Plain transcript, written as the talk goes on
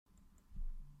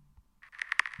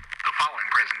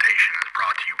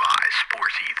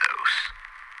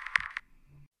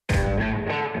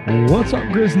What's up,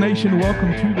 Grizz Nation?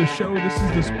 Welcome to the show. This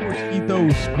is the Sports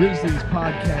Ethos Grizzlies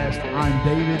podcast. I'm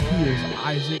David. He is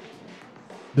Isaac.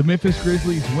 The Memphis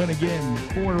Grizzlies win again,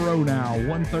 4 in a row now,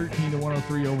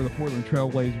 113-103 over the Portland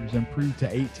Trailblazers, improved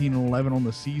to 18-11 on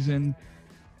the season.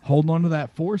 Holding on to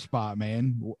that 4 spot,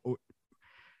 man.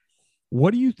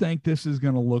 What do you think this is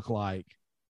going to look like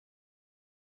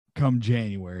come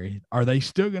January? Are they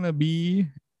still going to be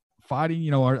fighting?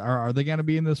 You know, are they going to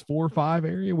be in this 4 or 5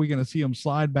 area? We're going to see them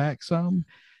slide back some.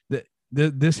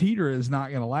 This heater is not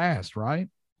going to last, right?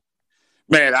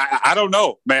 Man, I don't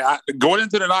know, man. Going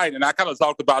into the night, and I kind of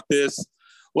talked about this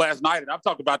last night, and I've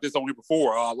talked about this on here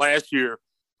before. Last year,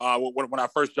 when I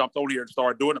first jumped on here and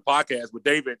started doing the podcast with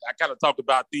David, I kind of talked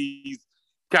about these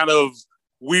kind of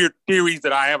weird theories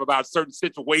that I have about certain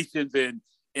situations and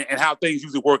how things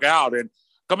usually work out. And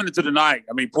coming into the night,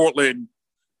 I mean, Portland,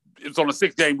 it's on a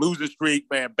 6-game losing streak,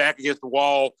 man, back against the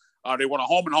wall. They won a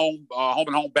home and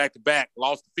home back-to-back,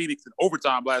 lost to Phoenix in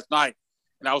overtime last night.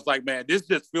 And I was like, man, this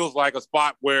just feels like a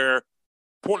spot where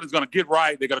Portland's going to get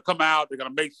right. They're going to come out. They're going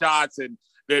to make shots. And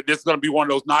this is going to be one of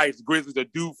those nights. The Grizzlies are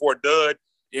due for a dud.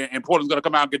 And Portland's going to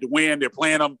come out and get the win. They're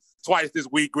playing them twice this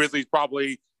week. Grizzlies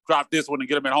probably drop this one and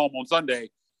get them at home on Sunday.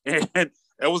 And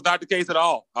that was not the case at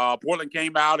all. Portland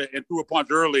came out and threw a punch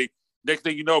early. Next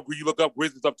thing you know, you look up,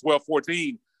 Grizzlies up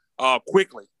 12-14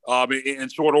 quickly in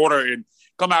short order. And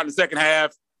come out in the second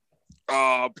half.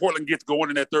 Portland gets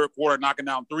going in that third quarter, knocking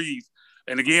down threes.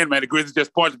 And again, man, the Grizzlies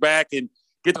just punch back and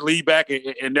get the lead back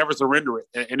and never surrender it.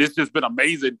 And it's just been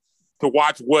amazing to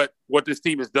watch what this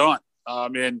team has done.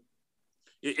 And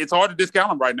it's hard to discount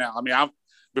them right now. I mean,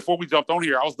 before we jumped on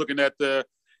here, I was looking at the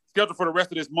schedule for the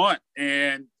rest of this month.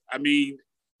 And, I mean,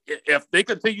 if they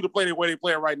continue to play the way they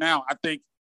play right now, I think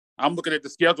I'm looking at the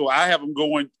schedule. I have them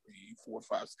going 3, 4,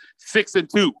 5,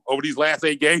 6-2 over these last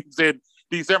 8 games in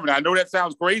December. Now, I know that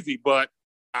sounds crazy, but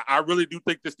I really do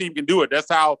think this team can do it.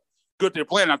 That's how good they're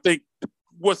playing. I think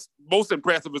what's most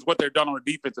impressive is what they've done on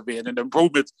the defensive end and the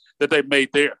improvements that they've made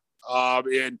there.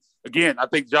 And again, I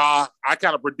think I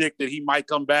kind of predict that he might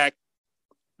come back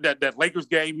that Lakers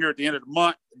game here at the end of the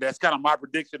month. That's kind of my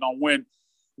prediction on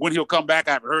when he'll come back.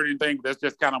 I haven't heard anything, but that's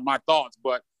just kind of my thoughts.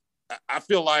 But I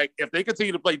feel like if they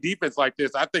continue to play defense like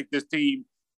this, I think this team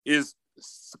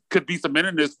could be cemented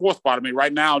in this 4th spot. I mean,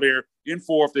 right now they're in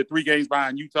 4th. They're 3 games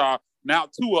behind Utah, now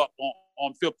 2 up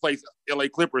on 5th place LA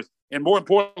Clippers, and more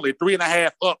importantly,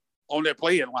 3.5 up on their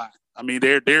play-in line. I mean,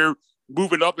 they're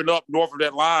moving up and up north of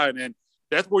that line, and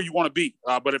that's where you want to be.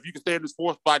 But if you can stay in this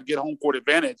 4th spot and get home court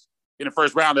advantage in the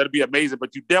first round, that'd be amazing.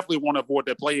 But you definitely want to avoid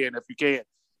that play-in if you can.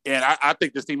 And I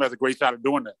think this team has a great shot at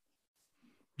doing that.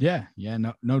 Yeah,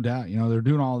 no doubt. You know, they're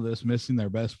doing all of this, missing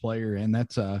their best player, and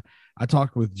that's I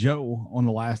talked with Joe on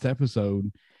the last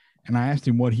episode, and I asked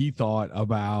him what he thought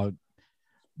about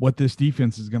what this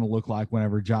defense is going to look like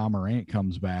whenever Ja Morant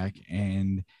comes back.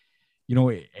 And, you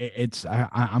know,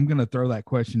 I'm going to throw that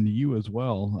question to you as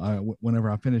well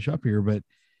whenever I finish up here, but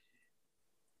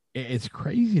it's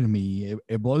crazy to me.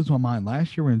 It blows my mind.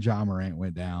 Last year when Ja Morant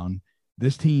went down,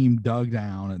 this team dug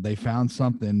down and they found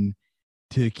something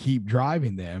to keep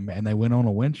driving them, and they went on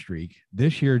a win streak.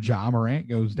 This year, Ja Morant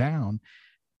goes down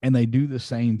and they do the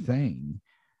same thing.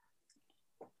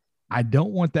 I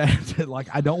don't want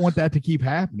that to keep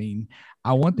happening.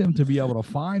 I want them to be able to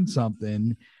find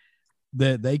something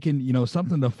that they can, you know,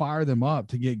 something to fire them up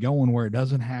to get going where it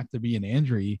doesn't have to be an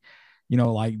injury. You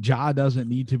know, like Ja doesn't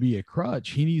need to be a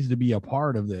crutch. He needs to be a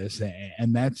part of this.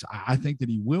 And I think that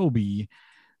he will be,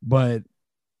 but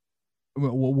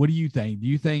what do you think? Do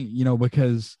you think, you know,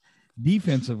 because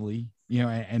defensively, you know,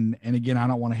 and again, I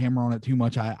don't want to hammer on it too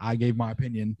much. I gave my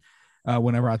opinion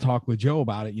whenever I talk with Joe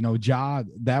about it. You know, Ja,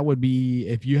 that would be,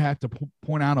 if you have to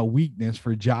point out a weakness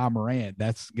for Ja Morant,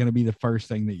 that's going to be the first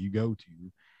thing that you go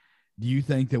to. Do you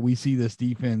think that we see this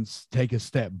defense take a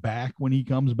step back when he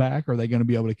comes back? Or are they going to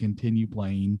be able to continue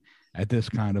playing at this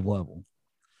kind of level?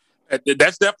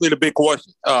 That's definitely the big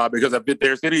question, because if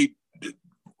there's any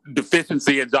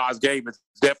deficiency in Ja's game, it's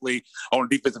definitely on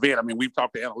the defensive end. I mean, we've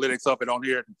talked the analytics of it on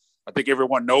here. I think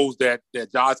everyone knows that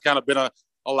Ja's kind of been a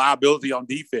liability on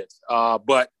defense.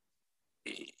 But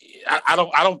I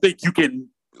don't think you can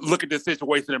look at this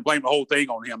situation and blame the whole thing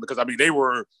on him, because, I mean, they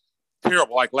were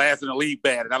terrible, like last in the league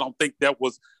bad. And I don't think that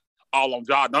was all on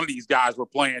Ja. None of these guys were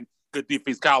playing good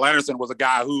defense. Kyle Anderson was a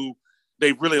guy who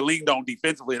they really leaned on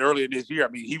defensively. And early in this year, I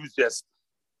mean, he was just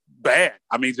bad.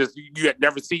 I mean, just you had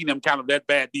never seen him kind of that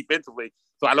bad defensively.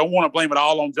 So I don't want to blame it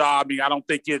all on Ja. I mean, I don't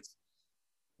think it's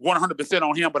 100%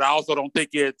 on him, but I also don't think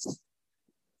it's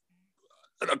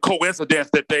a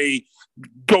coincidence that they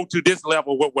go to this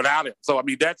level without him. So, I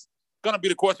mean, that's going to be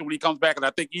the question when he comes back. And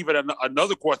I think even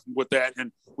another question with that,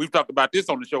 and we've talked about this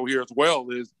on the show here as well,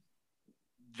 is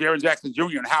Jaren Jackson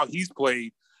Jr. and how he's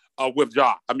played with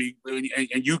Ja. I mean,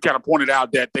 and you kind of pointed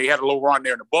out that they had a little run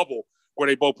there in the bubble where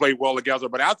they both played well together.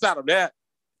 But outside of that,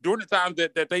 during the times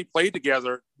that they played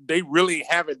together, they really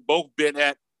haven't both been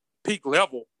at peak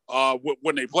level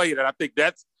when they played. And I think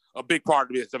that's a big part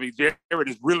of this. I mean, Jaren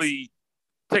is really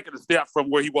taking a step from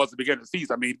where he was at the beginning of the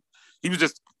season. I mean, he was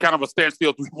just kind of a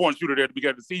standstill three-point shooter there at the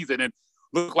beginning of the season and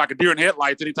looked like a deer in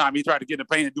headlights anytime he tried to get in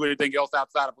the paint and do anything else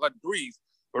outside of 11 threes.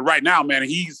 But right now, man,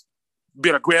 he's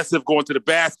been aggressive, going to the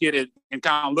basket and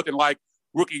kind of looking like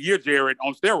rookie year Jaren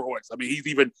on steroids. I mean, he's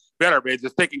even better, man,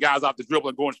 just taking guys off the dribble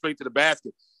and going straight to the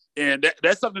basket. And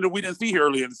that's something that we didn't see here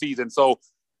early in the season. So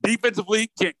defensively,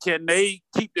 can they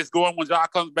keep this going when Ja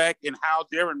comes back, and how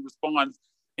Jaren responds,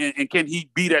 and can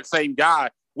he be that same guy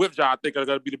with Ja? I think are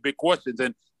going to be the big questions.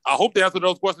 And I hope the answer to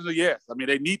those questions are yes. I mean,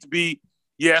 they need to be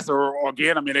yes or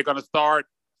again. I mean, they're going to start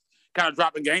kind of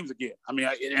dropping games again. I mean,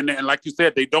 and like you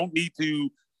said, they don't need to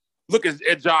look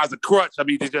at Ja as a crutch. I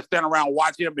mean, they just stand around,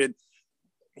 watch him, and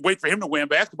wait for him to win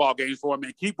basketball games for him,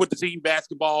 and keep with the team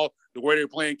basketball, the way they're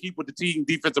playing, keep with the team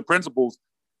defensive principles.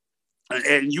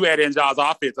 And you add in Ja's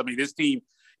offense. I mean, this team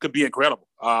could be incredible.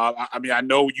 I mean, I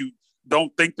know you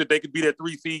don't think that they could be that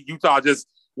 3 seed. Utah just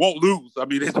won't lose. I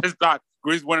mean, it's just not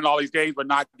Grizzlies winning all these games, but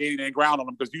not gaining any ground on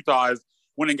them because Utah is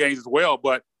winning games as well.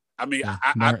 But I mean, yeah,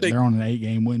 I think they're on an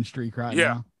 8-game win streak right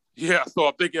now. Yeah. So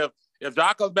I think if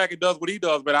Ja comes back and does what he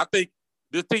does, but I think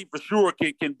this team for sure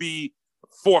can be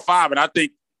 4 or 5, and I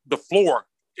think the floor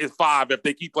is 5 if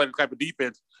they keep playing the type of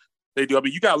defense they do. I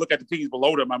mean, you got to look at the teams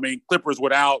below them. I mean, Clippers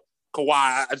without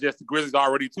Kawhi, I guess the Grizzlies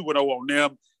already 2-0 on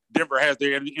them. Denver has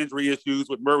their injury issues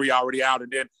with Murray already out,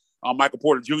 and then Michael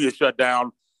Porter Jr. shut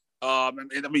down.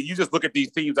 And I mean, you just look at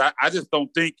these teams. I just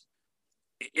don't think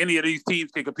any of these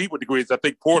teams can compete with the Grizzlies. I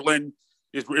think Portland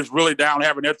is really down,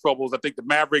 having their troubles. I think the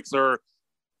Mavericks are.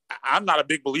 I'm not a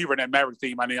big believer in that Mavericks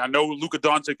team. I mean, I know Luka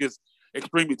Doncic is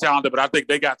extremely talented, but I think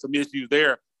they got some issues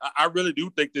there. I really do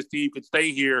think this team could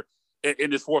stay here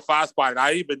in this 4 or 5 spot. And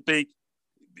I even think,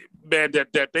 man,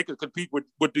 that they could compete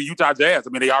with the Utah Jazz. I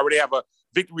mean, they already have a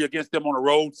victory against them on the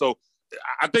road. So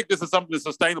I think this is something that's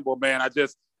sustainable, man. I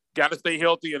just got to stay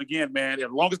healthy. And again, man,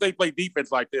 as long as they play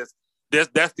defense like this,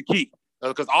 that's the key.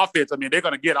 Because offense, I mean, they're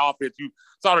going to get offense. You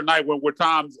saw tonight when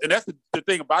times, and that's the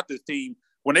thing about this team.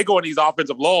 When they go in these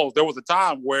offensive lulls, there was a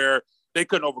time where they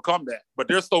couldn't overcome that. But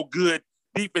they're so good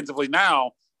defensively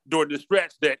now during the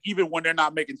stretch that even when they're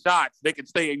not making shots, they can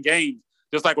stay in games.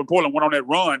 Just like when Portland went on that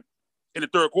run in the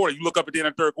third quarter. You look up at the end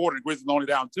of the third quarter, and the Grizzlies only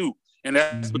down 2. And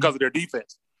that's because of their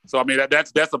defense. So, I mean,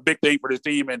 that's a big thing for this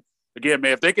team. And, again,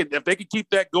 man, if they can keep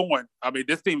that going, I mean,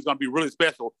 this team's going to be really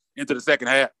special into the second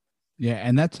half. Yeah,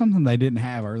 and that's something they didn't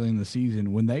have early in the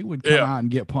season. When they would come out and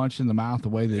get punched in the mouth the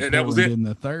way that Portland did in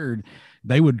the third,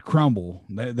 they would crumble.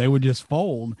 They would just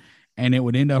fold, and it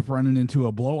would end up running into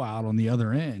a blowout on the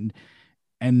other end.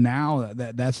 And now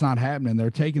that's not happening.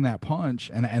 They're taking that punch,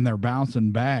 and they're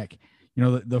bouncing back. You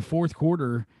know, the fourth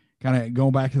quarter, kind of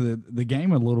going back to the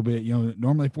game a little bit, you know,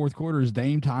 normally fourth quarter is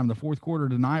Dame time. The fourth quarter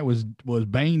tonight was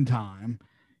Bane time.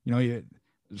 You know, he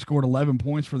scored 11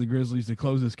 points for the Grizzlies to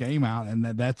close this game out, and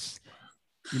that's,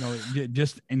 you know,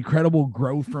 just incredible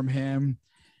growth from him.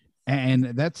 And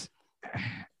that's,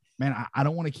 man, I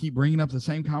don't want to keep bringing up the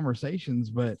same conversations,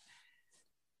 but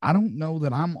I don't know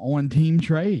that I'm on team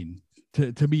trade,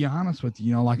 to be honest with you.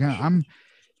 You know, like I'm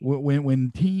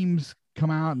when teams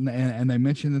come out and they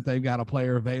mention that they've got a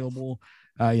player available,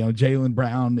 you know, Jaylen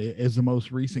Brown is the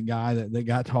most recent guy that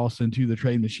got tossed into the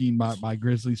trade machine by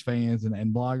Grizzlies fans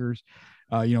and bloggers.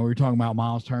 You know, we were talking about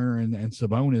Miles Turner and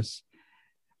Sabonis.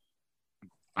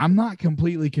 I'm not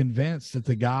completely convinced that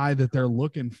the guy that they're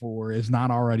looking for is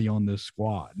not already on this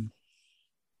squad.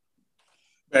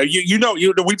 You know,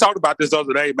 we talked about this the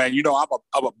other day, man. You know,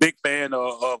 I'm a big fan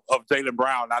of Jaylen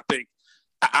Brown. I think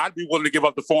I'd be willing to give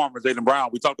up the farm for Jaylen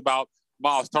Brown. We talked about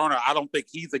Miles Turner. I don't think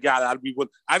he's a guy that I'd be willing.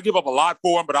 I'd give up a lot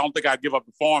for him, but I don't think I'd give up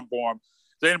the farm for him.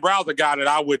 Jaylen Brown's a guy that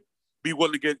I would be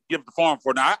willing to give the farm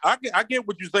for. Now, I get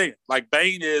what you're saying. Like,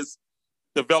 Bane is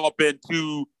developing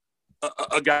to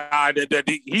a guy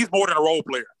that he's more than a role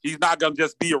player. He's not going to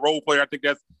just be a role player. I think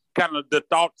that's kind of the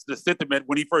thoughts, the sentiment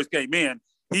when he first came in.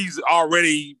 He's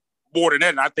already more than that,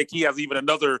 and I think he has even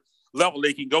another level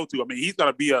they can go to. I mean, he's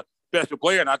going to be a special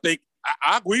player, and I think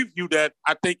I agree with you that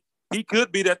I think he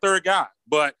could be that third guy.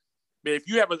 But man, if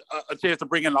you have a chance to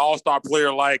bring in an all-star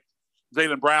player like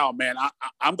Jaylen Brown, man,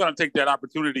 I'm going to take that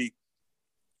opportunity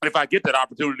if I get that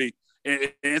opportunity,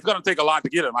 and it's going to take a lot to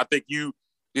get him. I think you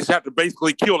just have to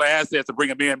basically kill the assets to bring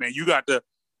him in, man. You got the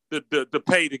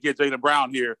pay to get Jaylen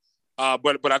Brown here.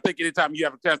 But I think anytime you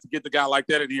have a chance to get the guy like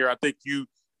that in here, I think you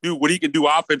do what he can do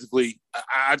offensively.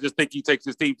 I just think he takes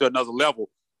his team to another level.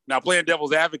 Now, playing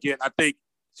devil's advocate, I think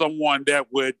someone that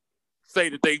would say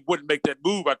that they wouldn't make that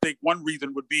move, I think one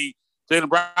reason would be Jaylen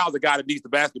Brown's the guy that needs the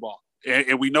basketball.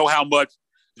 And we know how much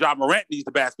Ja Morant needs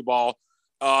the basketball.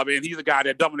 And he's a guy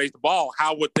that dominates the ball.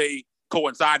 How would they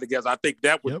coincide together? I think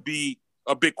that would be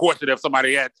a big question if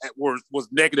somebody was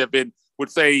negative and would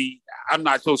say, I'm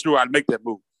not so sure I'd make that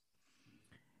move.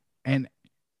 And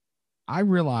I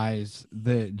realize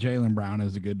that Jaylen Brown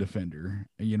is a good defender.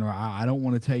 You know, I don't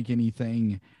want to take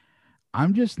anything.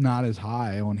 I'm just not as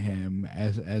high on him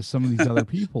as some of these other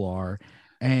people are.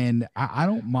 And I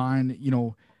don't mind, you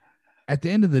know, at the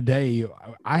end of the day,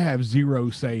 I have zero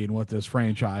say in what this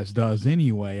franchise does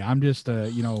anyway. I'm just,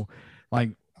 you know, like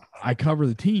I cover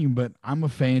the team, but I'm a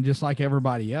fan just like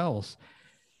everybody else.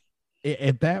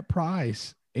 If that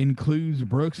price includes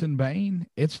Brooks and Bane,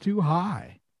 it's too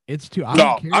high. It's too. I'm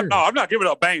not giving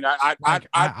up Bane.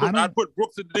 I'd put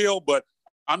Brooks in the deal, but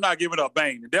I'm not giving up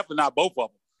Bane. Definitely not both of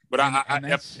them. But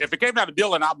if it came down to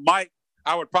Dillon,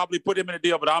 I would probably put him in a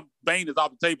deal. But Bane is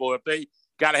off the table. If they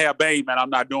got to have Bane, man, I'm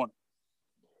not doing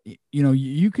it. You know,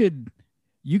 you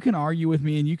can argue with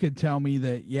me and you could tell me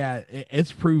that, yeah,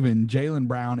 it's proven Jaylen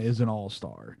Brown is an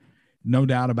all-star. No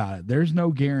doubt about it. There's no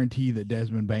guarantee that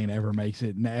Desmond Bane ever makes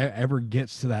it and ever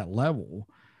gets to that level.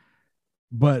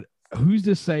 But who's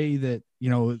to say that, you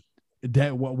know,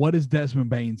 what is Desmond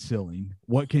Bane's ceiling?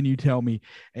 What can you tell me?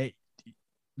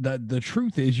 The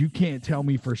truth is you can't tell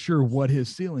me for sure what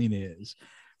his ceiling is.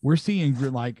 We're seeing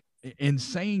like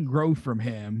insane growth from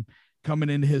him coming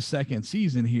into his second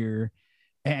season here.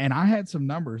 And I had some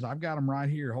numbers. I've got them right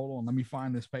here. Hold on. Let me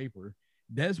find this paper.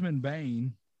 Desmond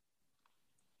Bane.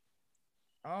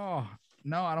 Oh,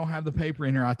 no, I don't have the paper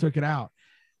in here. I took it out.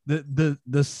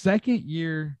 The second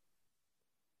year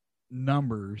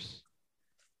numbers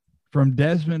from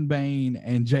Desmond Bane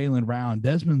and Jaylen Brown.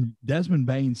 Desmond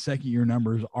Bane's second year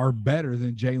numbers are better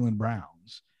than Jaylen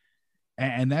Brown's.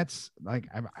 And that's like,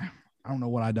 I don't know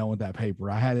what I done with that paper.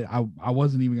 I had it. I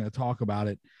wasn't even going to talk about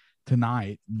it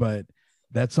tonight, but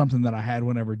that's something that I had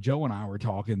whenever Joe and I were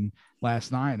talking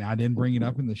last night, and I didn't bring it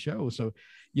up in the show. So,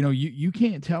 you know, you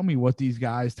can't tell me what these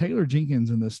guys, Taylor Jenkins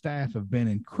and the staff, have been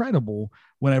incredible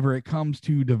whenever it comes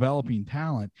to developing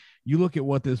talent. You look at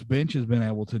what this bench has been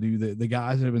able to do. The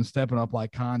guys that have been stepping up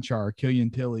like Conchar, Killian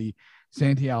Tilly,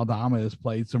 Santi Aldama has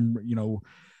played some, you know,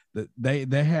 they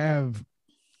have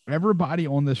everybody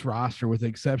on this roster with the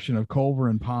exception of Culver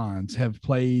and Pons have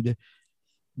played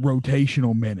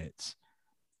rotational minutes.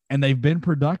 And they've been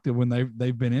productive when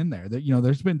they've been in there. That, you know,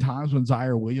 there's been times when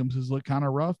Zaire Williams has looked kind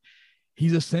of rough.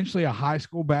 He's essentially a high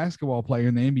school basketball player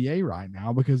in the NBA right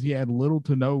now because he had little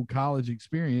to no college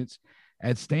experience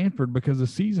at Stanford because the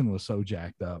season was so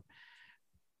jacked up.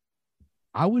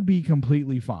 I would be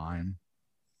completely fine.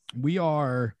 We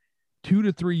are 2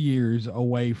 to 3 years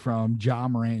away from Ja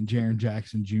Morant and Jaren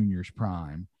Jackson Jr.'s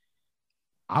prime.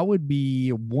 I would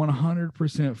be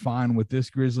 100% fine with this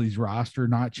Grizzlies roster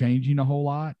not changing a whole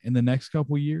lot in the next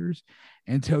couple of years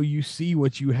until you see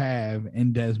what you have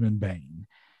in Desmond Bane.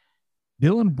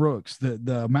 Dillon Brooks,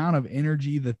 the amount of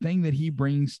energy, the thing that he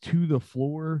brings to the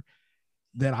floor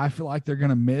that I feel like they're going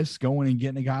to miss going and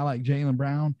getting a guy like Jaylen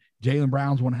Brown. Jaylen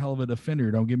Brown's one hell of a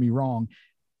defender, don't get me wrong.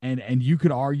 And you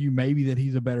could argue maybe that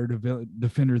he's a better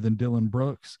defender than Dillon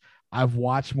Brooks. I've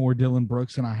watched more Dillon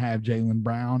Brooks than I have Jaylen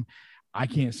Brown. I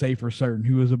can't say for certain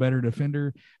who is a better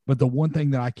defender, but the one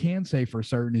thing that I can say for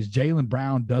certain is Jaylen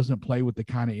Brown doesn't play with the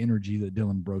kind of energy that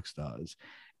Dillon Brooks does.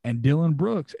 And Dillon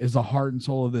Brooks is the heart and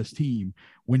soul of this team.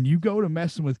 When you go to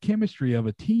messing with chemistry of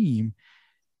a team,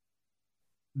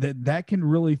 that can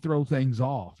really throw things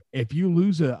off. If you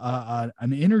lose an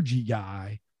energy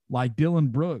guy like Dillon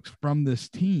Brooks from this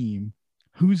team,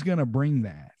 who's going to bring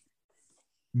that?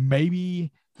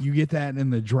 Maybe you get that in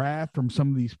the draft from some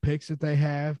of these picks that they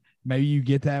have. Maybe you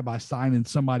get that by signing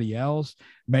somebody else.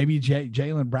 Maybe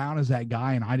Jaylen Brown is that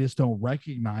guy, and I just don't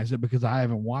recognize it because I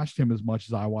haven't watched him as much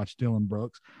as I watched Dillon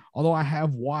Brooks, although I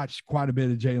have watched quite a bit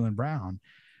of Jaylen Brown.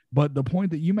 But the point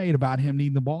that you made about him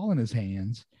needing the ball in his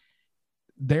hands,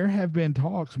 there have been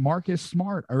talks. Marcus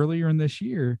Smart earlier in this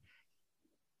year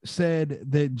said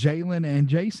that Jaylen and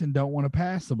Jason don't want to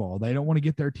pass the ball. They don't want to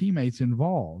get their teammates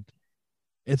involved.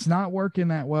 It's not working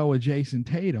that well with Jason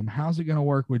Tatum. How's it going to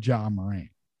work with Ja Morant?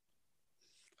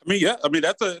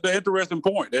 That's an interesting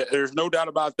point. There's no doubt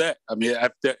about that. I mean,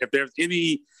 if there's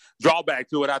any drawback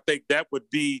to it, I think that would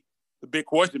be the big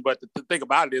question. But the thing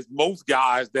about it is most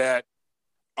guys that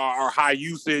are high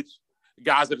usage,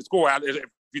 guys that score out, if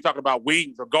you're talking about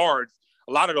wings or guards,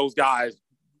 a lot of those guys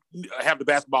have the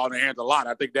basketball in their hands a lot.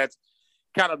 I think that's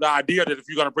kind of the idea that if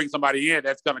you're going to bring somebody in,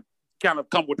 that's going to kind of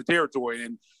come with the territory.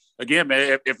 And again,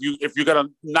 man, if you're going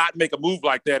to not make a move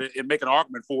like that and make an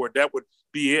argument for it, that would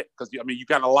be it. Because I mean, you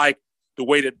kind of like the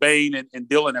way that Bane and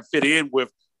Dillon have fit in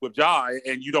with Ja,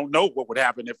 and you don't know what would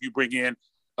happen if you bring in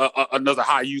another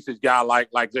high usage guy like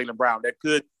Jaylen Brown. That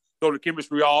could throw the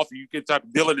chemistry off. You can talk.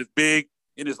 Dillon is big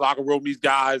in his locker room. These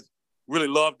guys really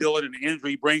love Dillon and the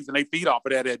injury he brings, and they feed off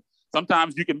of that. And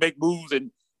sometimes you can make moves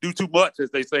and do too much,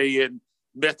 as they say, and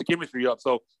mess the chemistry up.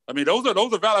 So, I mean, those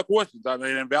are valid questions. I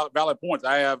mean, and valid points.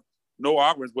 I have no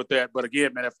arguments with that. But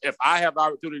again, man, if I have the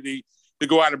opportunity to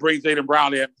go out and bring Jaylen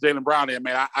Brown in,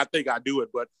 man, I think I do it.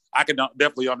 But I can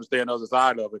definitely understand the other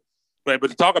side of it. But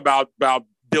to talk about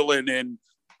Dillon and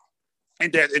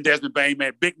Desmond Bane,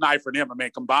 man, big night for them. I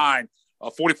mean, combined,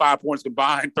 45 points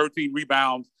combined, 13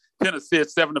 rebounds, 10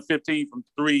 assists, 7 to 15 from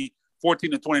three,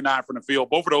 14 to 29 from the field.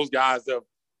 Both of those guys have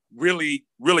really,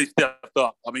 really stepped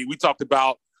up. I mean, we talked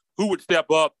about who would step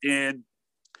up in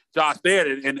Josh Stead,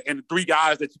 and the three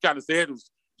guys that you kind of said was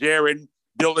Jaron,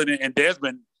 Dillon, and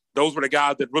Desmond. Those were the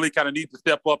guys that really kind of need to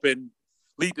step up and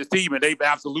lead this team, and they've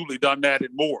absolutely done that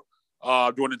and more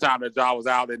during the time that Ja was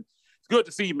out. And it's good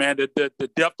to see, man, that the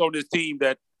depth on this team,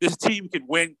 that this team can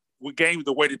win with games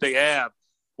the way that they have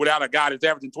without a guy that's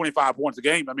averaging 25 points a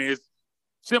game. I mean, it's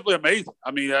simply amazing.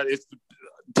 I mean, it's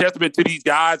a testament to these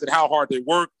guys and how hard they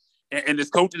work, and this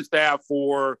coaching staff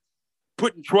for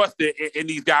putting trust in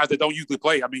these guys that don't usually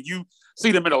play. I mean, you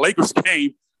see them in a Lakers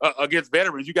game against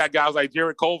veterans. You got guys like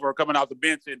Jared Culver coming out the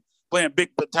bench and playing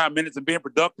big-time minutes and being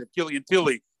productive. Killian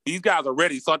Tilly. These guys are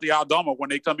ready. Santi Aldama, when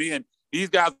they come in, these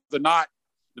guys are not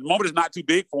 – the moment is not too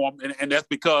big for them, and that's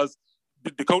because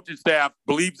the coaching staff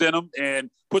believes in them and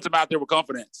puts them out there with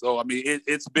confidence. So, I mean,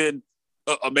 it's been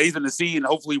amazing to see, and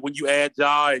hopefully when you add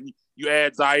Ja and you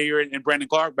add Zaire and Brandon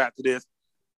Clark back to this,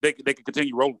 they can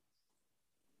continue rolling.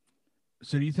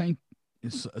 So do you think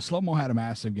Slow-Mo had a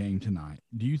massive game tonight?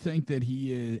 Do you think that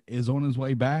he is on his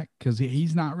way back? Because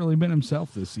he's not really been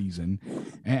himself this season.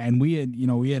 And we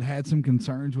had some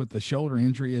concerns with the shoulder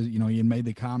injury. As he had made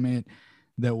the comment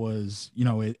that was,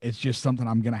 it's just something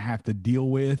I'm going to have to deal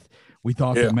with. We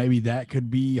thought that maybe that could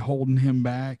be holding him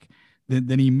back.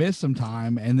 Then he missed some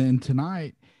time. And then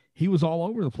tonight, he was all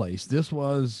over the place. This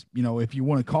was, if you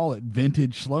want to call it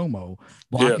vintage Slow-Mo,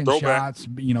 blocking shots,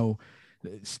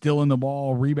 stealing the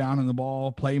ball, rebounding the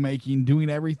ball, playmaking, doing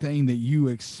everything that you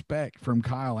expect from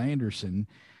Kyle Anderson.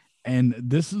 And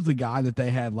this is the guy that they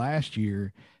had last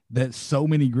year that so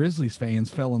many Grizzlies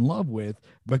fans fell in love with,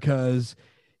 because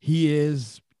he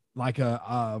is like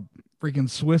a freaking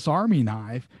Swiss Army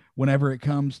knife. Whenever it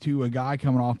comes to a guy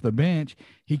coming off the bench,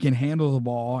 he can handle the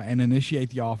ball and initiate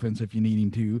the offense if you need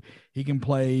him to. He can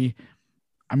play,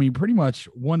 I mean, pretty much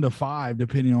 1 to 5,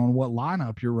 depending on what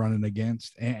lineup you're running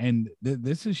against. And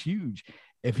this is huge.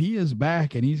 If he is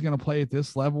back and he's going to play at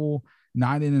this level,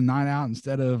 night in and night out,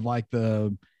 instead of like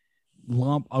the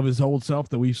lump of his old self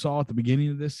that we saw at the beginning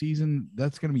of this season,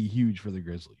 that's going to be huge for the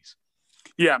Grizzlies.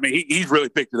 Yeah, I mean, he's really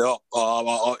picked it up,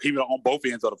 even on both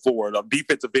ends of the floor. The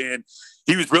defensive end,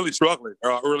 he was really struggling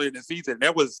early in the season.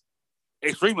 That was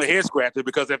extremely head-scratching,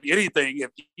 because if anything,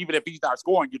 even if he's not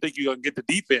scoring, you think you're going to get the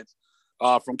defense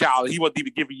from Kyle. He wasn't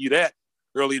even giving you that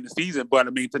early in the season. But, I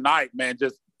mean, tonight, man,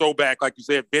 just throwback, like you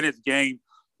said, Bennett's game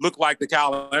looked like the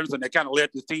Kyle Anderson that kind of led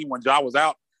this team when Ja was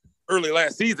out early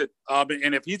last season.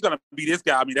 And if he's going to be this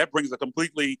guy, I mean, that brings a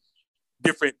completely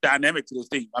different dynamic to this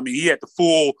team. I mean, he had the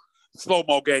full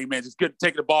Slow-Mo game, man, just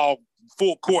taking the ball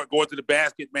full court, going to the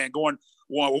basket, man, going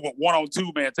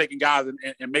one-on-two, man, taking guys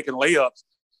and making layups.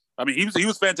 I mean, he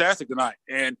was fantastic tonight.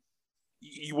 And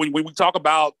when we talk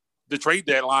about the trade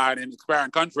deadline and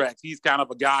expiring contracts, he's kind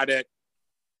of a guy that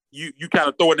you kind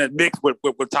of throw in that mix with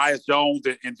Tyus Jones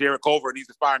and Jared Culver and these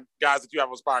aspiring guys that you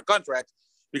have aspiring contracts,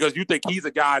 because you think he's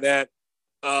a guy that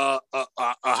a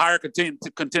higher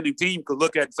contending team could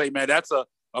look at and say, man, that's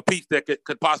a piece that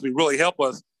could possibly really help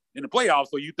us in the playoffs.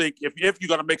 So you think if you're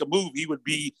going to make a move, he would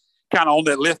be kind of on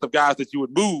that list of guys that you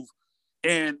would move.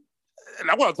 And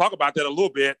I want to talk about that a little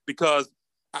bit, because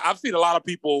I've seen a lot of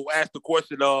people ask the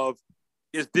question of,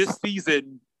 is this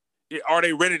season, are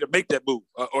they ready to make that move,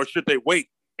 or should they wait?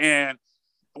 And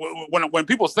when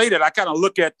people say that, I kind of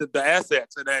look at the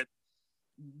assets, and that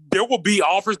there will be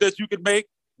offers that you can make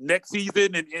next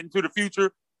season and into the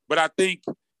future. But I think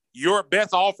your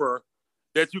best offer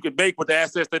that you can make with the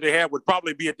assets that they have would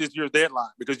probably be at this year's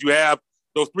deadline, because you have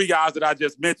those three guys that I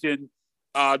just mentioned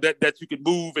that you can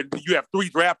move, and you have 3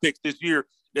 draft picks this year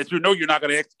that you're not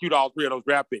going to execute all 3 of those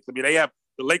draft picks. I mean, they have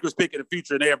the Lakers pick in the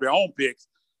future, and they have their own picks.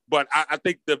 But I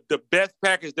think the best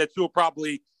package that you'll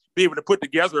probably be able to put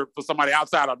together for somebody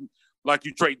outside of, like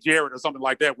you trade Jared or something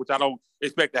like that, which I don't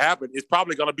expect to happen, it's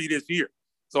probably going to be this year.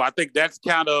 So I think that's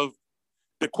kind of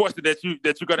the question that you're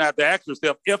going to have to ask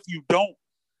yourself. If you don't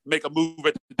make a move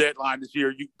at the deadline this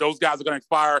year, those guys are going to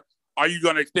expire. Are you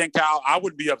going to extend Kyle? I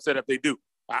wouldn't be upset if they do.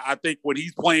 I think when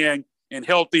he's playing and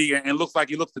healthy and looks like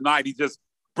he looks tonight, he just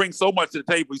brings so much to the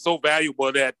table. He's so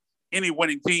valuable that any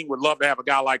winning team would love to have a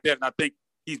guy like that. And I think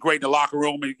he's great in the locker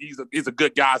room. And he's a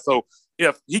good guy. So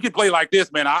if he can play like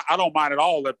this, man, I don't mind at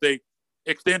all if they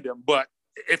extend him. But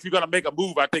if you're going to make a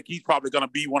move, I think he's probably going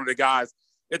to be one of the guys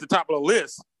at the top of the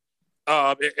list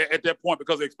at that point,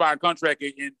 because of the expired contract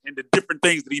and the different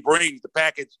things that he brings, the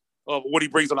package of what he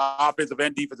brings on the offensive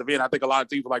and defensive end. I think a lot of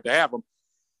teams would like to have him.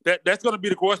 That's going to be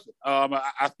the question.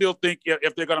 I still think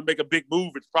if they're going to make a big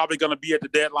move, it's probably going to be at the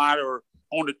deadline or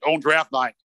on draft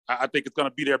night. I think it's going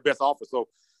to be their best offer. So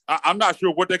I'm not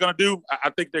sure what they're going to do. I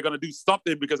think they're going to do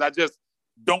something, because I just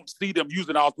don't see them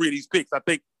using all three of these picks. I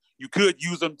think you could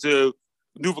use them to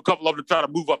move a couple of them to try to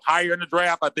move up higher in the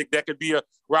draft. I think that could be a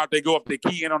route they go if they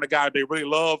key in on a guy they really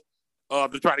love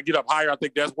to try to get up higher. I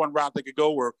think that's one route they could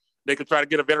go, where they could try to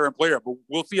get a veteran player. But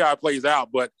we'll see how it plays out.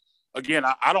 But, again,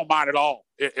 I don't mind at all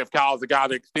if Kyle's the guy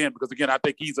to extend, because, again, I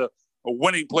think he's a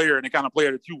winning player and the kind of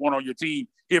player that you want on your team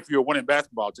if you're a winning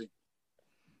basketball team.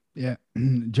 Yeah,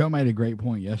 Joe made a great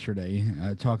point yesterday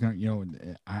talking,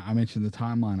 I mentioned the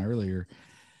timeline earlier,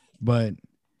 but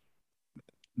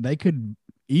they could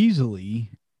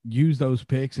easily use those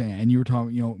picks and you were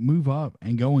talking, move up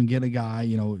and go and get a guy,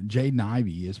 Jaden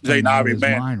Ivey is playing out of his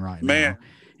mind right now.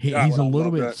 He's a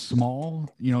little bit small,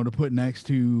 to put next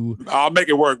to. I'll make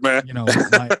it work, man.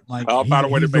 Like I'll find a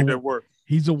way to make that work.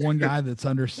 He's the one guy that's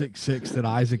under 6'6" that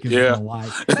Isaac is going to like.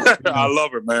 I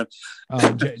love it, man.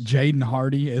 Jaden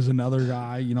Hardy is another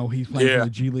guy. He's playing for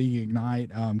the G League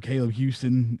Ignite. Caleb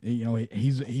Houston,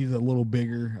 he's a little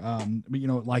bigger.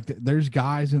 But there's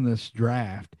guys in this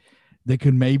draft that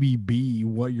could maybe be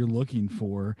what you're looking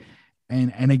for.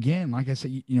 And again, like I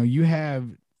said, you have.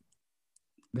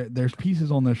 There's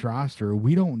pieces on this roster.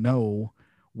 We don't know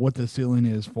what the ceiling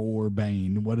is for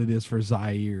Bane, what it is for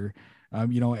Zaire.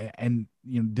 Dillon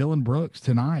Brooks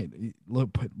tonight,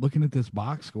 looking at this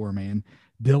box score, man,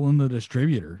 Dillon the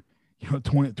Distributor,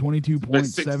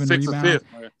 22.7 rebounds,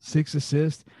 6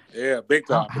 assists. Yeah, big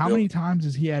time. How many times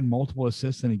has he had multiple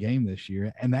assists in a game this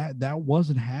year? And that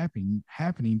wasn't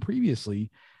happening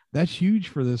previously. That's huge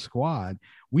for this squad.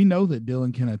 We know that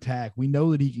Dillon can attack. We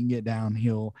know that he can get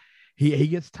downhill. He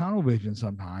gets tunnel vision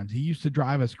sometimes. He used to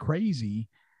drive us crazy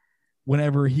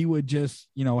whenever he would just,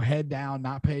 head down,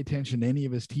 not pay attention to any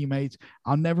of his teammates.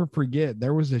 I'll never forget,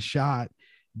 there was a shot.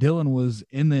 Dillon was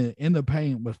in the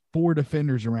paint with 4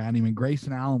 defenders around him, and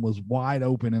Grayson Allen was wide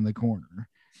open in the corner.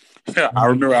 Yeah, I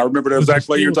remember the exact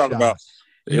play you're talking about.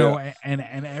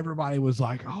 And everybody was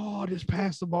like, "Oh, just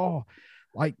pass the ball."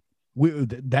 Like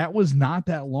that was not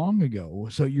that long ago.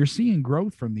 So you're seeing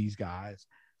growth from these guys.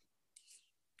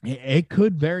 It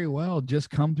could very well just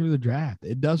come through the draft.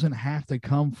 It doesn't have to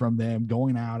come from them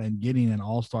going out and getting an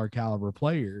all-star caliber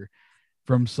player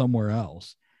from somewhere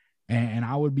else. And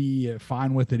I would be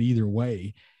fine with it either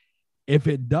way. If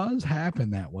it does happen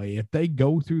that way, if they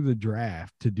go through the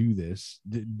draft to do this,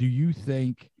 do you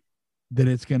think that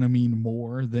it's going to mean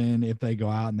more than if they go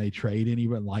out and they trade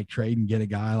and get a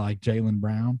guy like Jaylen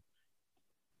Brown?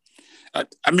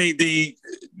 I mean, the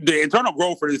internal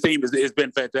growth for this team has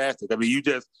been fantastic. I mean, you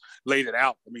just laid it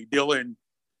out. I mean, Dillon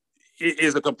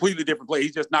is a completely different player.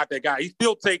 He's just not that guy. He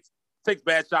still takes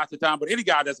bad shots at times, but any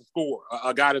guy that's a scorer,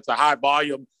 a guy that's a high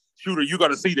volume shooter, you're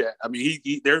going to see that. I mean,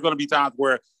 there are going to be times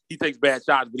where he takes bad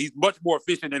shots, but he's much more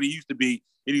efficient than he used to be,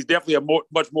 and he's definitely a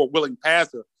much more willing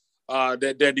passer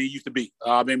than he used to be.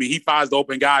 I mean, he finds the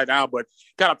open guy now, but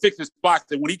kind of fixes spots.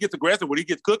 And when he gets aggressive, when he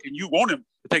gets cooking, you want him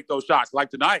to take those shots. Like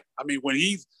tonight, I mean, when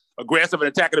he's aggressive and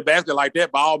attacking the basket like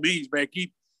that, by all means, man,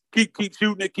 keep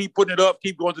shooting it, keep putting it up,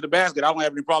 keep going to the basket. I don't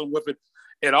have any problem with it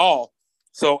at all.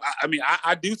 So, I mean,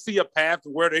 I do see a path to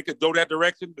where they could go that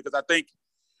direction, because I think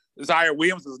Zaire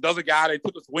Williams is another guy. They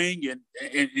took a swing, and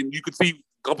you could see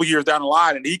a couple years down the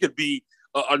line, and he could be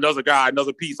another guy,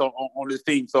 another piece on this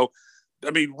team. So, I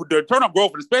mean, the internal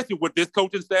growth, and especially with this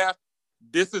coaching staff,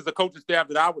 this is a coaching staff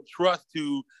that I would trust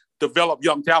to develop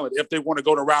young talent if they want to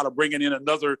go the route of bringing in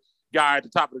another guy at the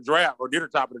top of the draft or near the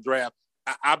top of the draft.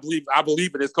 I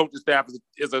believe in this coaching staff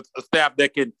is a staff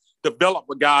that can develop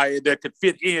a guy that could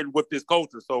fit in with this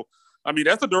culture. So, I mean,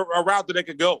 that's a route that they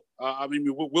could go. I mean,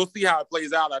 we'll see how it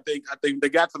plays out. I think they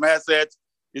got some assets.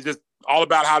 It's just all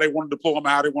about how they want to deploy them,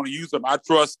 how they want to use them. I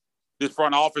trust this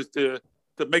front office to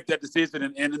make that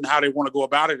decision and how they want to go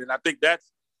about it. And I think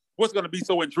that's what's going to be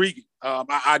so intriguing.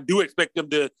 I do expect them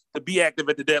to be active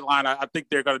at the deadline. I think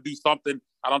they're going to do something.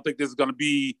 I don't think this is going to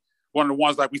be one of the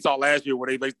ones like we saw last year where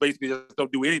they basically just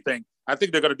don't do anything. I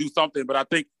think they're going to do something, but I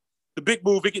think the big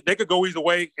move, they could go either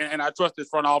way, and I trust this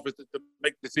front office to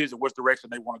make the decision which direction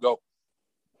they want to go.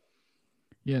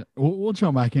 Yeah, we'll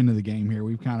jump back into the game here.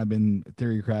 We've kind of been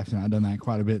theory crafting. I've done that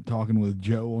quite a bit talking with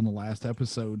Joe on the last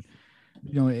episode.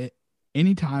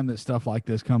 Anytime that stuff like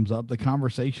this comes up, the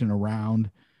conversation around,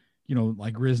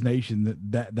 like Grizz Nation,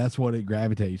 that's what it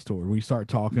gravitates toward. We start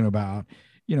talking about,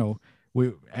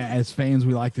 we as fans,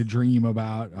 we like to dream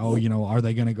about, are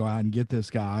they going to go out and get this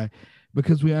guy?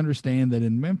 Because we understand that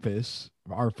in Memphis,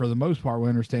 or for the most part, we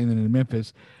understand that in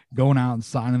Memphis, going out and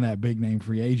signing that big name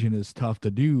free agent is tough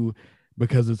to do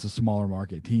because it's a smaller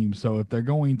market team. So if they're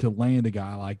going to land a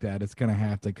guy like that, it's going to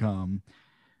have to come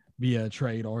via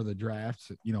trade or the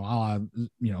drafts,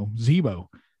 Zebo.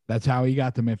 That's how he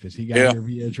got to Memphis. He got here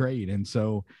via trade. And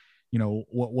so,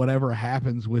 whatever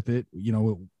happens with it,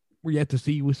 we're yet to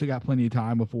see. We still got plenty of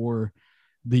time before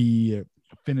the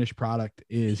finished product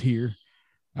is here.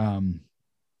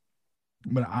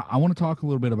 But I want to talk a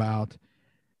little bit about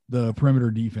the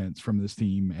perimeter defense from this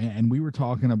team. And we were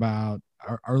talking about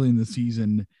early in the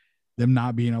season, them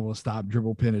not being able to stop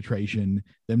dribble penetration,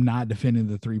 them not defending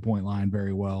the 3-point line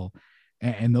very well.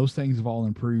 And those things have all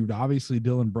improved. Obviously,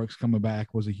 Dillon Brooks coming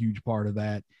back was a huge part of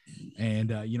that.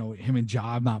 And, him and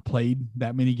Ja have not played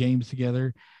that many games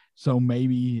together. So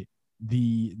maybe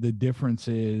the difference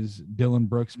is Dillon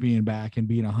Brooks being back and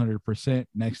being 100%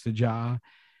 next to Ja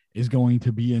is going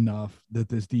to be enough that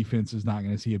this defense is not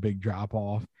going to see a big drop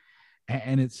off.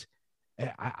 And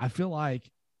I feel like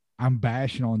I'm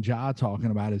bashing on Ja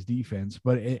talking about his defense,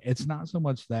 but it's not so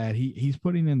much that he's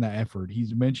putting in the effort.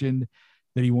 He's mentioned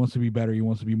that he wants to be better. He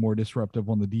wants to be more disruptive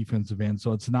on the defensive end.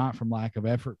 So it's not from lack of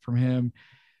effort from him.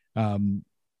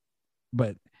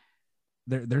 But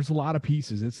there's a lot of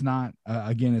pieces. It's not,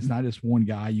 again, it's not just one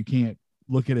guy. You can't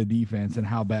look at a defense and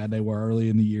how bad they were early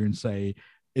in the year and say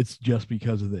it's just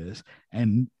because of this.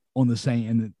 And on the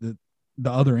same, and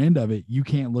the other end of it, you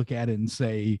can't look at it and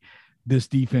say this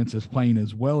defense is playing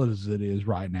as well as it is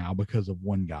right now because of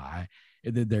one guy.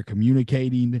 They're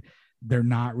communicating. They're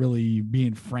not really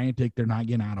being frantic. They're not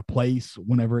getting out of place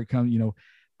whenever it comes.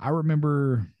 I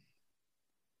remember,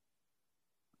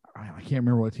 I can't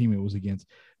remember what team it was against,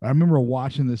 but I remember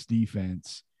watching this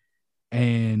defense,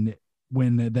 and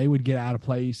when they would get out of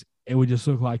place, it would just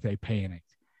look like they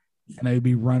panicked, and they would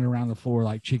be running around the floor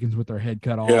like chickens with their head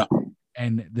cut off. Yeah.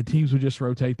 And the teams would just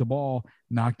rotate the ball,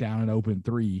 knock down an open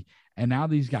three. And now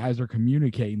these guys are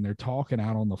communicating. They're talking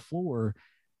out on the floor,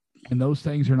 and those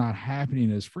things are not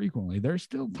happening as frequently. There's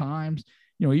still times,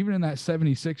 even in that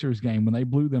 76ers game when they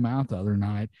blew them out the other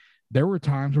night, there were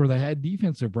times where they had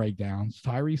defensive breakdowns.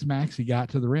 Tyrese Maxey got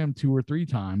to the rim 2 or 3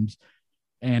 times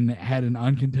and had an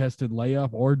uncontested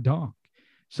layup or dunk.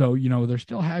 So, they're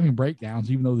still having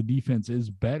breakdowns, even though the defense is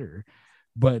better.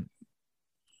 But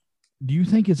do you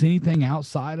think it's anything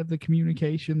outside of the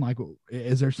communication? Like,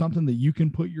 is there something that you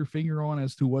can put your finger on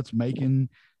as to what's making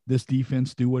this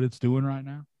defense do what it's doing right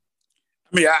now?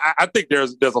 I mean, I think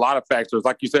there's a lot of factors.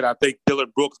 Like you said, I think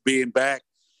Dillon Brooks being back,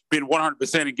 being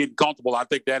 100% and getting comfortable, I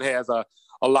think that has a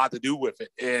lot to do with it.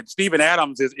 And Steven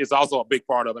Adams is also a big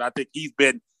part of it. I think he's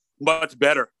been much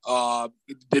better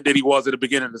than he was at the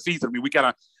beginning of the season. I mean, we kind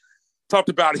of talked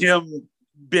about him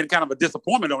being kind of a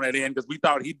disappointment on that end because we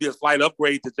thought he'd be a slight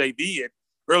upgrade to JV, and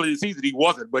early in the season he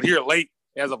wasn't. But here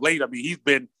as of late, I mean, he's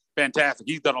been fantastic.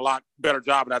 He's done a lot better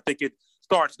job, and I think it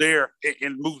starts there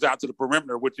and moves out to the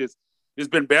perimeter, which has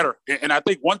been better. And I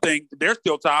think one thing, there's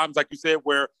still times, like you said,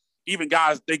 where even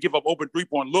guys, they give up open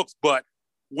 3-point looks, but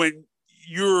when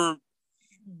you're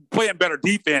playing better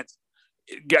defense,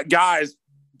 guys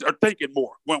are thinking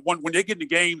more. When they get in the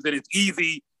games and it's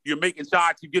easy, you're making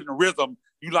shots, you get in a rhythm,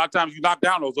 a lot of times you knock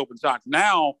down those open shots.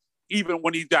 Now, even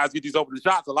when these guys get these open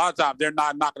shots, a lot of times they're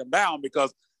not knocking them down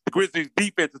because the Grizzlies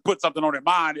defense has put something on their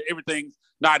mind. Everything's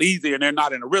not easy and they're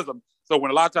not in a rhythm. So when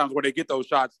a lot of times when they get those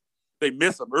shots, they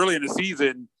miss them. Early in the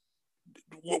season,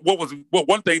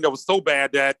 one thing that was so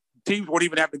bad that teams wouldn't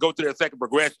even have to go to their second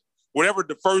progression. Whatever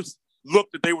the first look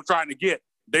that they were trying to get,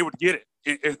 they would get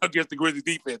it against the Grizzlies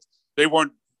defense. They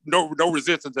weren't no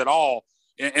resistance at all,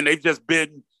 and they've just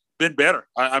been better.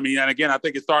 I mean, and again, I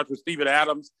think it starts with Steven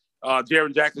Adams.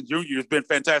 Jaren Jackson Jr. has been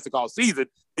fantastic all season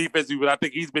defensively, but I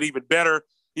think he's been even better.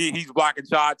 He's blocking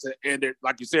shots, and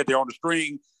like you said, they're on the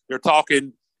string, they're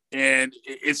talking, and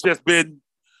it's just been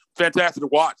fantastic to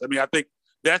watch. I mean, I think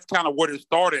that's kind of what it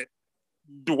started.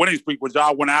 The winning streak when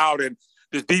Ja went out and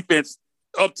this defense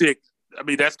uptick. I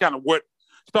mean, that's kind of what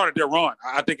started their run.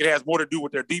 I think it has more to do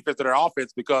with their defense than their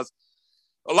offense because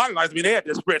a lot of nights, I mean, they had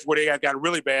this stretch where they got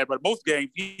really bad, but most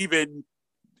games, even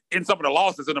in some of the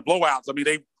losses and the blowouts, I mean,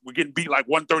 they were getting beat like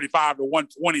 135 to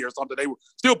 120 or something. They were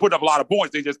still putting up a lot of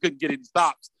points. They just couldn't get any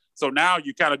stops. So now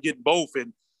you kind of getting both,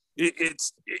 and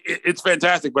it's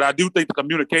fantastic. But I do think the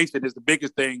communication is the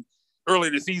biggest thing. Early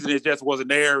in the season, it just wasn't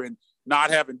there, and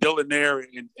not having Dillon there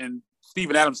and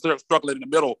Steven Adams struggling in the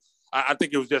middle, I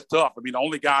think it was just tough. I mean, the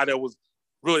only guy that was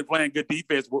really playing good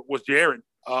defense was Jaron.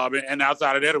 And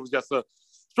outside of that, it was just a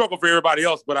struggle for everybody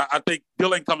else. But I think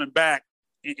Dillon coming back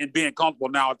and being comfortable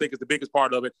now, I think is the biggest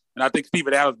part of it. And I think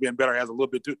Steven Adams being better has a little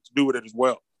bit to do with it as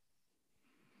well.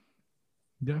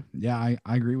 Yeah,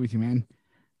 I agree with you, man.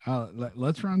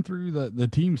 Let's run through the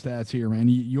team stats here, man.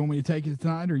 You want me to take it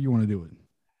tonight, or you want to do it?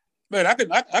 Man, I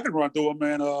can run through them,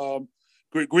 man.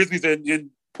 Grizzlies in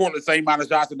Portland, same amount of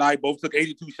shots tonight. Both took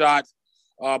 82 shots,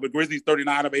 but Grizzlies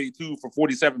 39 of 82 for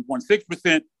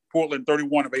 47.6%. Portland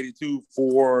 31 of 82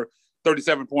 for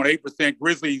 37.8%.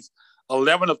 Grizzlies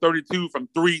 11 of 32 from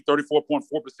 3,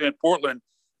 34.4%. Portland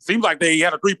seems like they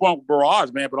had a 3-point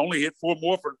barrage, man, but only hit 4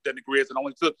 more than the Grizz and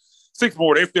only took 6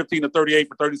 more. They're 15 of 38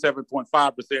 for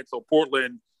 37.5%. So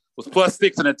Portland was plus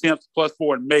 6 in attempts, plus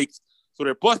 4 in makes. So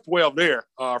they're plus 12 there.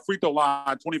 Free throw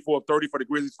line, 24 of 30 for the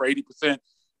Grizzlies for 80%.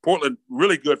 Portland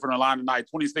really good from the line tonight,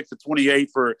 26 of 28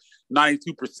 for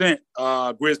 92%.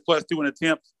 Grizz plus 2 in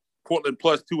attempts, Portland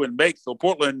plus 2 in makes. So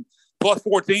Portland plus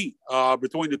 14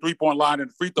 between the 3-point line and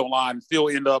the free throw line and still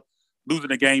end up losing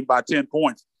the game by 10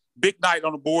 points. Big night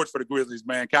on the boards for the Grizzlies,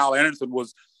 man. Kyle Anderson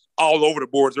was all over the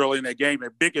boards early in that game.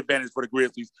 A big advantage for the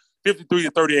Grizzlies. 53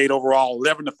 to 38 overall,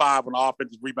 11 to 5 on the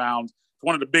offensive rebounds. It's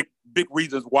one of the big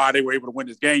reasons why they were able to win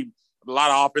this game. A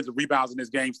lot of offensive rebounds in this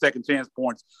game, second chance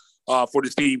points for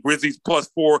this team. Grizzlies plus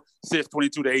 4, assists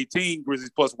 22 to 18.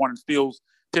 Grizzlies plus 1 in steals,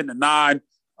 10 to 9.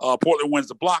 Portland wins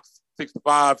the blocks, 6 to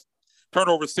 5.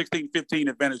 Turnovers, 16-15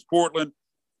 advantage Portland.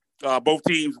 Both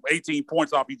teams 18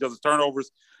 points off each other's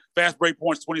turnovers. Fast break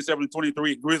points, 27 to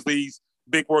 23. Grizzlies,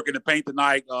 big work in the paint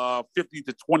tonight, 50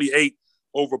 to 28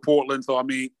 over Portland. So, I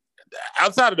mean,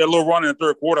 outside of that little run in the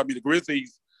third quarter, I mean, the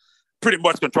Grizzlies pretty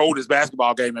much controlled this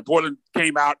basketball game. And Portland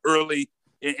came out early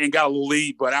and got a little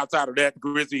lead. But outside of that, the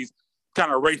Grizzlies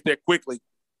kind of erased that quickly.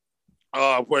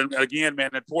 When, again, man,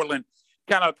 and Portland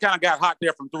kind of got hot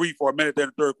there from 3 for a minute there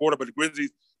in the third quarter. But the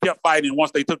Grizzlies kept fighting. And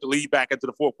once they took the lead back into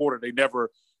the fourth quarter, they never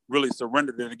really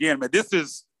surrendered. And again, man, this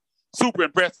is super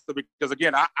impressive because,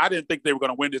 again, I didn't think they were going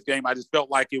to win this game. I just felt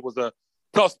like it was a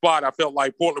tough spot. I felt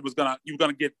like Portland was going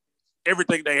to get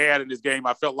everything they had in this game.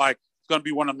 I felt like it's going to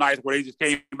be one of them nights where they just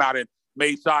came out and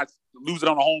made shots, losing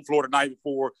on the home floor the night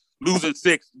before, losing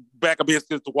 6, back up against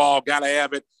the wall, got to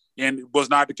have it, and it was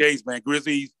not the case, man.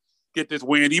 Grizzlies get this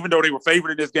win. Even though they were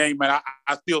favored in this game, man,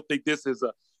 I still think this is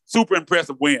a super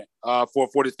impressive win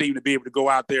for this team to be able to go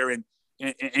out there and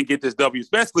get this W,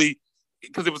 especially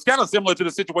because it was kind of similar to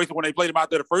the situation when they played him out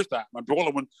there the first time.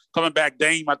 Portland, when coming back,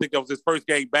 Dame, I think that was his first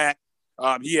game back.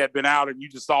 He had been out, and you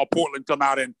just saw Portland come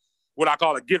out in what I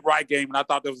call a get-right game, and I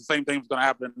thought that was the same thing was going to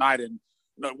happen tonight, and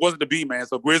it wasn't to be, man.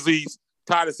 So Grizzlies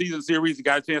tied the season series. You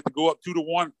got a chance to go up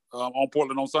 2-1 on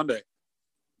Portland on Sunday.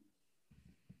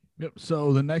 Yep.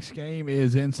 So the next game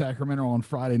is in Sacramento on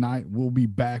Friday night. We'll be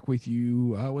back with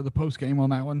you with a post game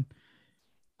on that one.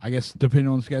 I guess depending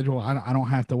on the schedule, I don't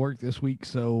have to work this week,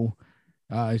 so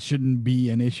it shouldn't be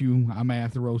an issue. I may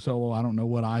have to row solo. I don't know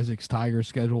what Isaac's Tigers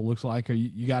schedule looks like.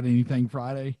 You got anything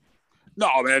Friday? No,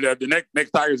 man. The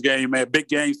next Tigers game, man, big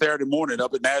game Saturday morning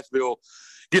up in Nashville.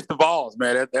 Gets the Vols,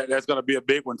 man. That's going to be a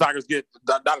big one. Tigers get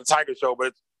not a Tiger show, but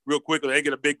it's real quickly they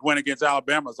get a big win against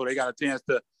Alabama, so they got a chance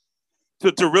to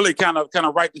really kind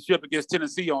of right the ship against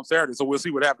Tennessee on Saturday. So we'll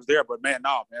see what happens there. But man,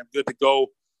 good to go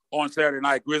on Saturday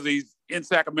night. Grizzlies in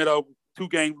Sacramento, two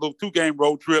game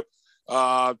road trip.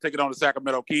 Taking on the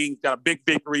Sacramento Kings. Got a big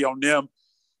victory on them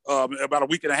about a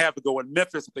week and a half ago in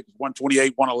Memphis. I think it's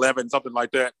 128, 111, something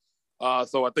like that.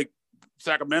 So I think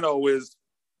Sacramento is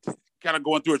kind of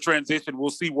going through a transition. We'll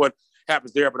see what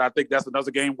happens there, but I think that's another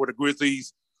game where the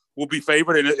Grizzlies will be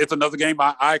favored, and it's another game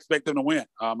I expect them to win.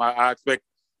 I expect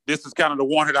this is kind of the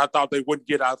one that I thought they wouldn't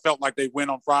get. I felt like they win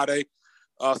on Friday.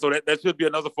 So that should be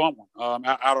another fun one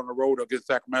out on the road against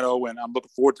Sacramento, and I'm looking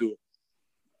forward to it.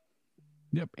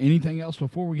 Yep. Anything else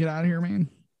before we get out of here, man?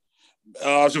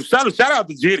 So shout out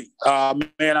to Jitty,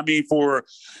 man. I mean, for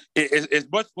as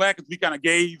much flack as we kind of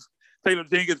gave Taylor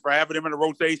Jenkins for having him in the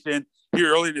rotation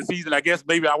here early in the season, I guess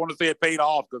maybe I want to say it paid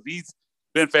off because he's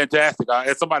been fantastic.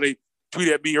 As somebody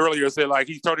tweeted at me earlier, said like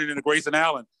he's turning into Grayson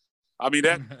Allen. I mean,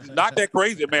 that's not that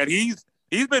crazy, man. He's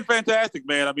been fantastic,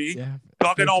 man. I mean,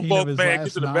 talking on folks, man,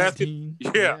 get to the basket.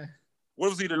 Yeah. what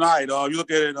was he tonight? You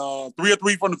look at it, 3 of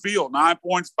 3 from the field, 9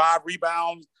 points, 5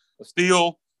 rebounds, a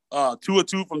steal, 2 of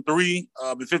 2 from 3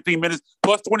 in 15 minutes,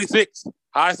 plus 26,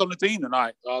 highest on the team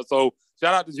tonight. So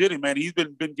shout out to Jitty, man. He's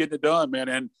been getting it done, man,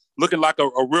 and looking like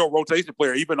a real rotation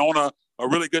player, even on a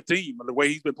really good team. The way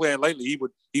he's been playing lately,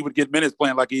 he would get minutes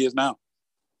playing like he is now.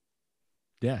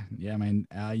 Yeah, man.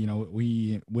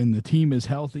 When the team is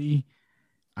healthy,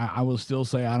 I will still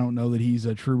say I don't know that he's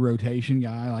a true rotation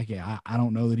guy. Like, I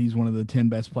don't know that he's one of the 10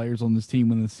 best players on this team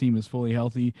when this team is fully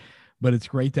healthy. But it's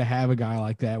great to have a guy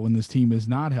like that when this team is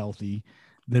not healthy,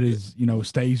 that is,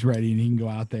 stays ready and he can go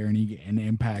out there and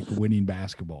impact winning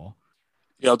basketball.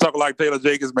 Yeah, I'm talking like Taylor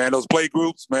Jenkins, man. Those play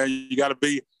groups, man, you got to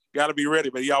be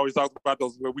ready. But he always talks about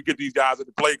those when we get these guys in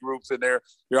the play groups and they're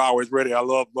always ready. I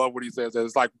love what he says.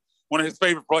 It's like one of his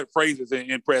favorite phrases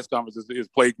in press conferences is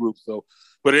play groups. So,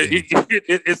 but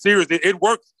it's serious. It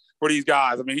works for these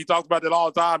guys. I mean, he talks about that all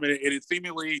the time, and it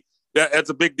seemingly that's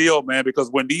a big deal, man. Because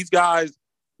when these guys'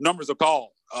 numbers are called,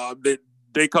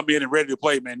 they come in and ready to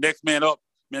play, man. Next man up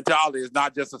mentality is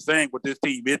not just a saying with this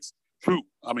team; it's true.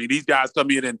 I mean, these guys come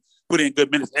in and put in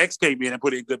good minutes. X came in and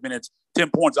put in good minutes. 10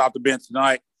 points off the bench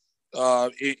tonight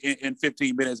in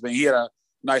 15 minutes. Man, he had a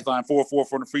nice line, 4-4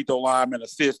 from the free throw line, and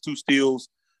assists, 2 steals.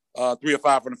 3 of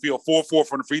 5 from the field, 4-4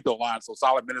 from the free throw line. So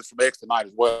solid minutes from X tonight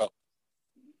as well.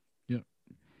 Yep.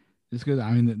 It's good.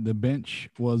 I mean, the bench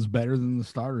was better than the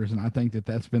starters, and I think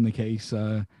that's been the case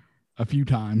a few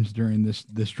times during this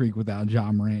streak without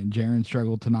John Morant. Jaren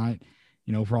struggled tonight,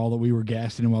 for all that we were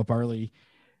gassing him up early.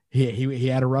 He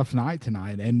had a rough night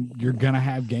tonight, and you're going to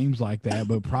have games like that.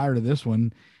 But prior to this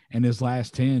one, in his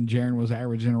last 10, Jaren was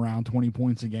averaging around 20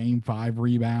 points a game, 5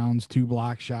 rebounds, 2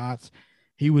 block shots.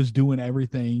 He was doing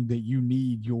everything that you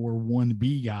need your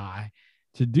 1B guy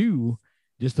to do.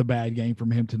 Just a bad game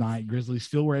from him tonight. Grizzlies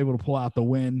still were able to pull out the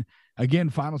win. Again,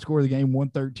 final score of the game,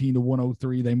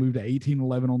 113-103. They moved to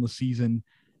 18-11 on the season,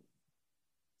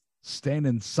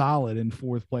 standing solid in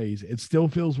 4th place. It still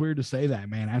feels weird to say that,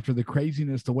 man, after the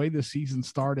craziness, the way the season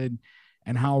started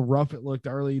and how rough it looked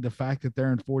early, the fact that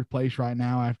they're in 4th place right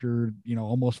now after,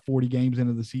 almost 40 games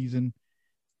into the season.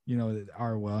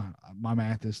 My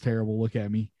math is terrible. Look at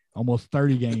me. Almost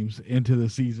 30 games into the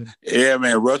season. Yeah,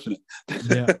 man, rushing it.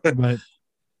 Yeah, but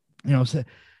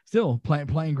still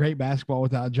playing great basketball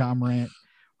without John Morant.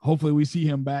 Hopefully, we see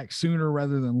him back sooner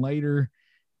rather than later.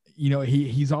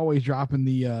 He's always dropping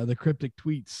the cryptic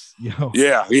tweets.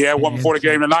 Yeah, he had one before the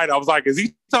game tonight. I was like, is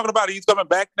he talking about he's coming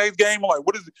back next game? I'm like,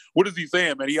 what is he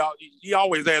saying, man? He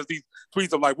always has these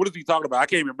tweets. I'm like, what is he talking about? I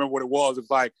can't even remember what it was. It's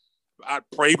like, I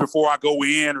pray before I go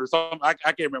in or something. I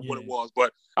can't remember what it was,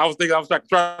 but I was like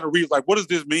trying to read, like, what does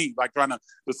this mean? Like trying to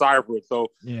decipher it. So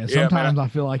sometimes I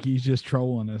feel like he's just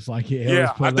trolling us. Like, I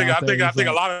think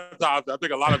a lot of times that's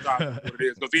what it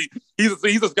is, because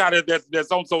he's this guy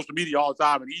that's on social media all the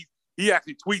time, and he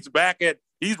actually tweets back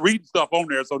he's reading stuff on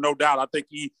there. So no doubt, I think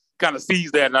he kind of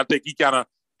sees that, and I think he kind of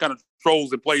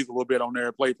trolls and plays a little bit on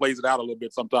there, plays it out a little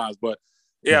bit sometimes. But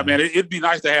man, it'd be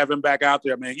nice to have him back out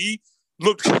there, man. He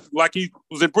looked like he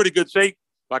was in pretty good shape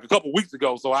like a couple weeks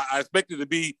ago. So I expected to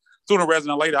be sooner rather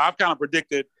than later. I've kind of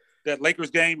predicted that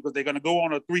Lakers game, because they're going to go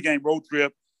on a 3-game road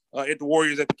trip at the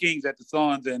Warriors, at the Kings, at the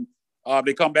Suns, and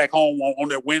they come back home on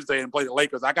their Wednesday and play the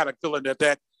Lakers. I got a feeling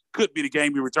that could be the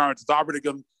game he returns. It's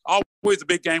always a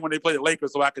big game when they play the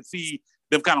Lakers, so I could see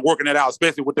them kind of working that out,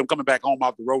 especially with them coming back home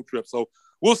off the road trip. So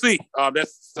we'll see.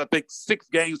 That's, I think, 6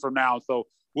 games from now. So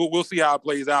we'll see how it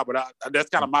plays out. But that's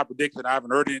kind of my prediction. I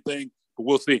haven't heard anything, but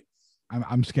we'll see.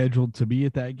 I'm scheduled to be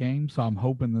at that game, so I'm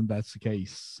hoping that that's the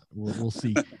case. We'll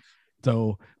see.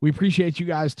 So we appreciate you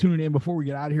guys tuning in. Before we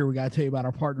get out of here, we got to tell you about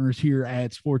our partners here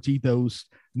at Sports Ethos,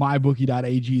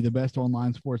 mybookie.ag, the best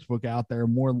online sports book out there.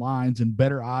 More lines and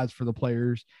better odds for the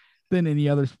players than any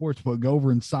other sports book. Go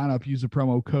over and sign up. Use the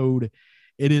promo code.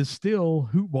 It is still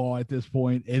Hoopball at this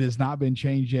point. It has not been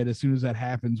changed yet. As soon as that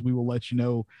happens, we will let you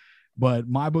know. But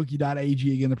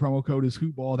mybookie.ag, again, the promo code is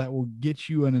Hoopball. That will get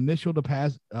you an initial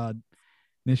deposit.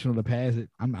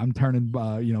 I'm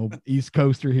turning, East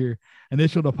Coaster here.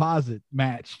 Initial deposit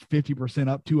matched 50%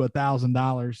 up to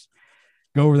 $1,000.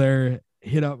 Go over there,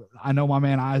 hit up. I know my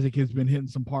man Isaac has been hitting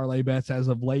some parlay bets as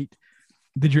of late.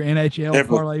 Did your NHL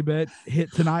parlay bet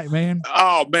hit tonight, man?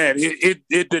 Oh man,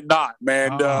 it did not,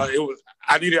 man. It was.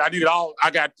 I needed all.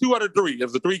 I got 2 out of 3. It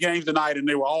was the 3 games tonight, and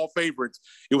they were all favorites.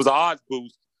 It was an odds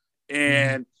boost,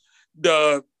 and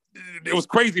it was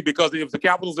crazy because it was the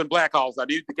Capitals and Blackhawks. I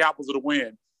needed the Capitals to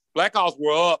win. Blackhawks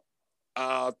were up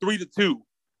 3-2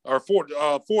 or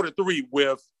 4-3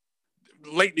 with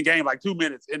late in the game, like 2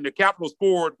 minutes, and the Capitals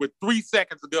scored with 3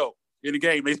 seconds to go in the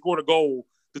game. They scored a goal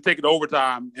to take it to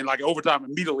overtime, and like overtime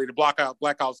immediately the Blackout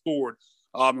scored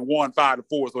and won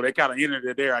 5-4. So they kind of ended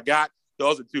it there. I got the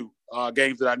other two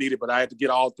games that I needed, but I had to get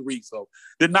all three. So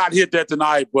did not hit that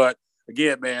tonight. But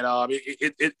again, man,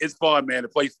 it's fun, man, to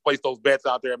place those bets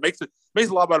out there. It makes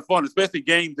a lot of fun, especially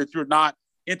games that you're not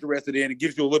interested in. It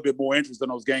gives you a little bit more interest in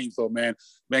those games. So man,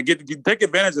 take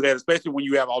advantage of that, especially when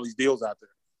you have all these deals out there.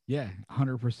 Yeah,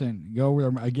 100%. Go over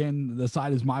there. Again, the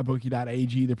site is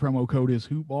mybookie.ag. The promo code is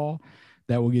hoopball.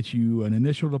 That will get you an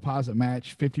initial deposit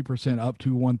match, 50% up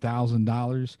to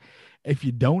 $1,000. If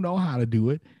you don't know how to do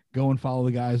it, go and follow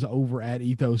the guys over at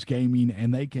Ethos Gaming,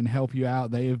 and they can help you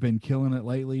out. They have been killing it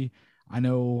lately. I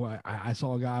know I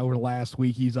saw a guy over the last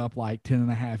week. He's up like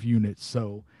 10.5 units.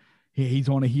 So he's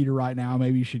on a heater right now.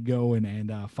 Maybe you should go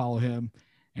and follow him,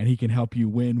 and he can help you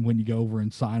win when you go over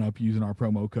and sign up using our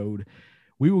promo code.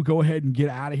 We will go ahead and get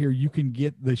out of here. You can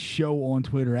get the show on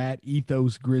Twitter at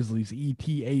Ethos Grizzlies,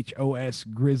 ETHOS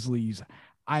Grizzlies.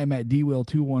 I am at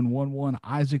DWill2111.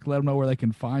 Isaac, let them know where they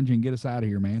can find you and get us out of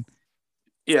here, man.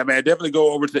 Yeah, man, definitely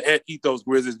go over to at Ethos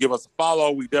Grizzlies. Give us a follow.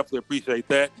 We definitely appreciate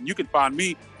that. And you can find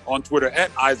me on Twitter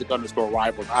at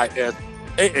Isaac_Rivals,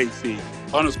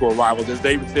 ISAAC_Rivals. As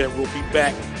David said, we'll be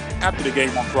back after the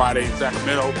game on Friday in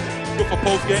Sacramento with a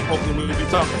post game. Hopefully, we'll be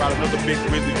talking about another big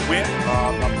Grizzlies win.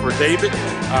 For David,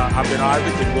 I've been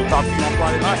Isaac, and we'll talk to you on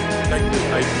Friday night. Thank you,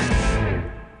 David.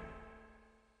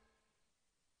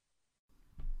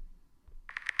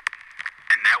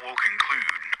 And that will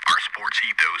conclude our Sports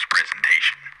Ethos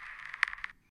presentation.